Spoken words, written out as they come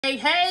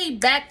Hey,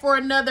 back for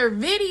another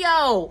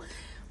video.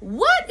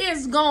 What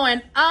is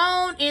going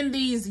on in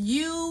these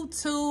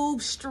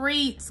YouTube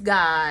streets,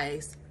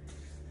 guys?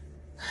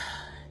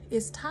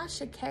 Is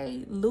Tasha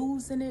K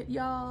losing it,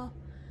 y'all?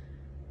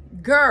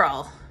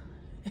 Girl,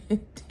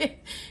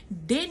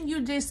 didn't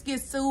you just get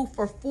sued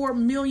for $4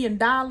 million?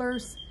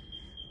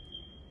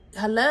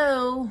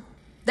 Hello?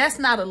 That's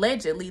not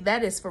allegedly,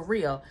 that is for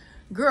real.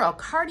 Girl,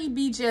 Cardi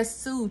B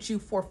just sued you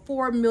for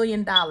 $4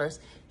 million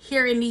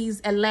here in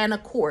these Atlanta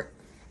court.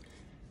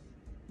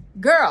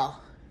 Girl,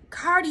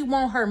 Cardi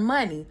want her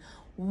money.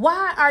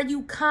 Why are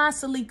you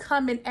constantly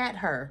coming at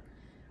her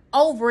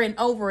over and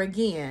over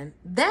again?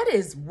 That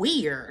is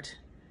weird.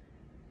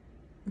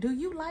 Do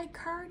you like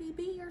Cardi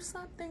B or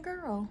something,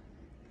 girl?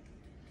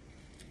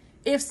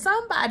 If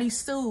somebody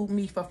sued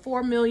me for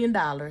 $4 million,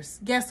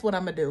 guess what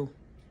I'm going to do?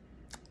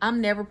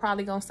 I'm never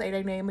probably going to say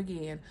their name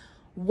again.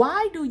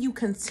 Why do you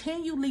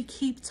continually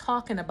keep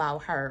talking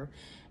about her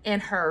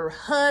and her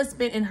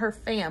husband and her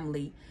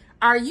family?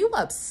 Are you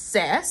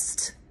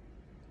obsessed?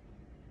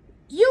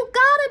 You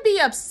gotta be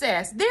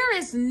obsessed. There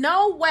is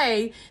no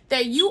way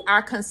that you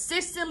are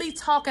consistently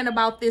talking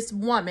about this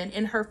woman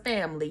and her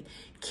family.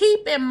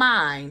 Keep in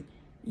mind,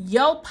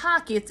 your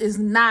pockets is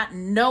not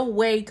no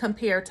way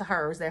compared to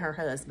hers and her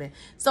husband.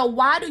 So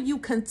why do you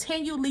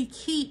continually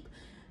keep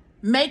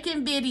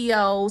making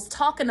videos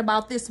talking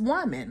about this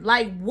woman?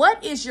 Like,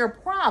 what is your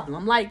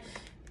problem? Like,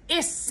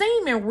 it's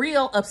seeming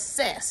real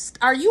obsessed.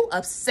 Are you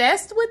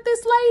obsessed with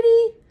this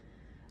lady?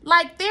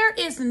 Like, there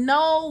is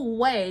no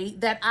way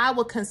that I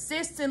would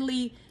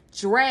consistently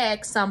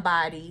drag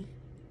somebody,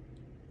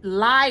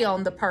 lie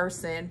on the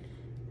person.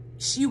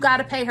 You got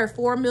to pay her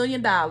 $4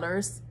 million.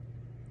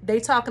 They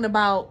talking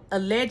about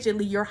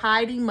allegedly you're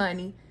hiding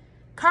money.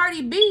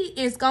 Cardi B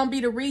is going to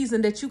be the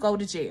reason that you go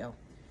to jail.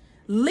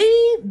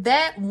 Leave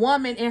that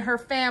woman and her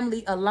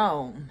family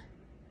alone.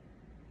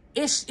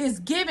 It's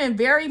giving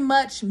very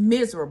much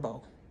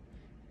miserable.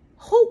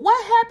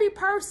 What happy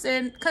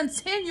person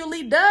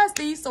continually does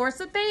these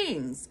sorts of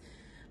things?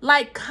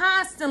 Like,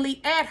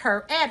 constantly at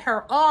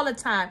her all the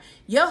time.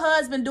 Your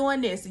husband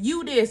doing this,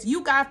 you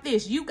got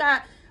this, you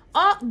got,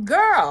 oh,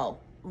 girl,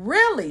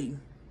 really?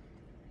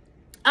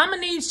 I'm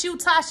gonna need you,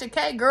 Tasha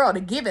K, girl, to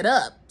give it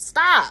up.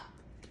 Stop.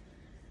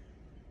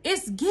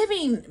 It's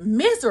giving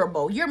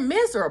miserable. You're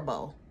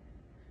miserable.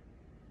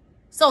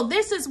 So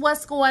this is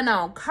what's going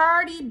on.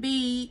 Cardi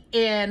B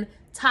and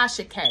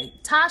Tasha K.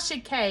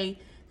 Tasha K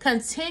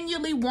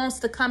continually wants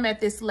to come at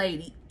this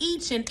lady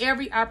each and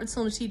every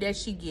opportunity that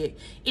she get.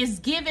 It's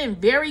giving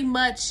very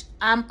much,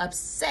 I'm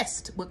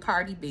obsessed with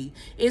Cardi B.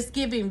 It's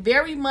giving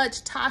very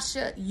much,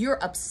 Tasha, you're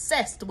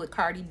obsessed with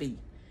Cardi B.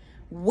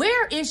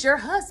 Where is your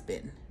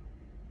husband?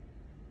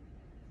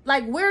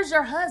 Like, where's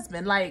your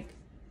husband? Like,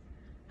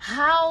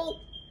 how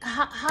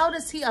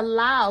does he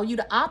allow you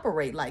to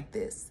operate like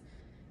this?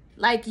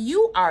 Like,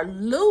 you are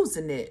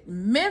losing it.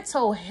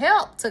 Mental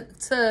health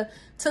to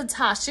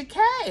Tasha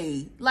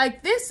K.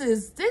 Like, this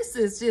is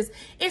just,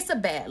 it's a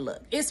bad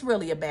look. It's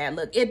really a bad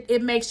look.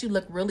 It makes you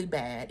look really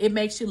bad. It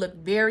makes you look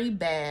very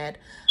bad.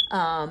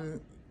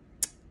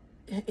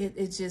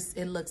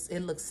 It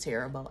looks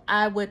terrible.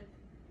 I would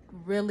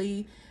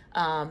really,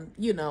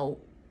 you know,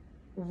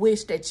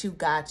 wish that you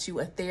got you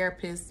a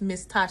therapist,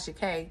 Miss Tasha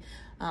K.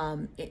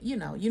 You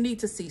know, you need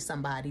to see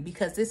somebody,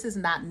 because this is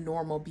not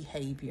normal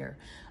behavior.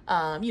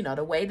 You know,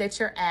 the way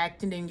that you're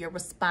acting and you're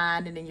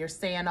responding and you're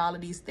saying all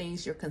of these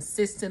things, you're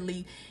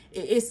consistently,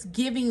 it's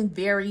giving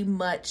very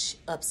much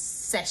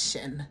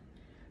obsession.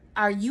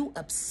 Are you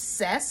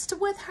obsessed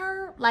with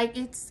her? Like,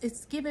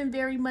 it's giving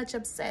very much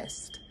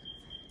obsessed.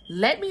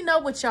 Let me know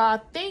what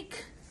y'all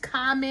think.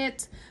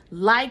 Comment,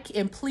 like,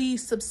 and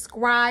please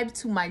subscribe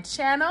to my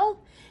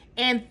channel.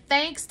 And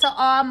thanks to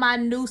all my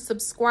new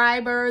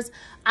subscribers.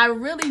 I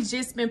really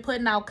just been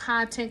putting out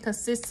content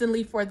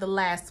consistently for the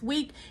last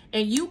week,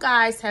 and you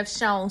guys have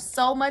shown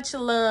so much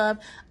love.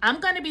 I'm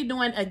going to be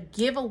doing a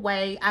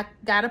giveaway. I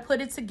got to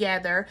put it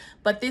together,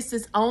 but this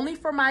is only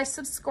for my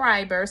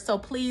subscribers. So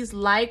please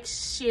like,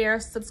 share,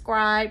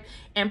 subscribe,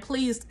 and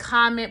please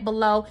comment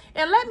below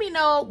and let me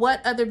know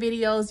what other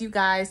videos you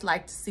guys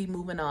like to see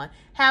moving on.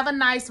 Have a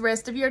nice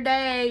rest of your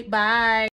day. Bye.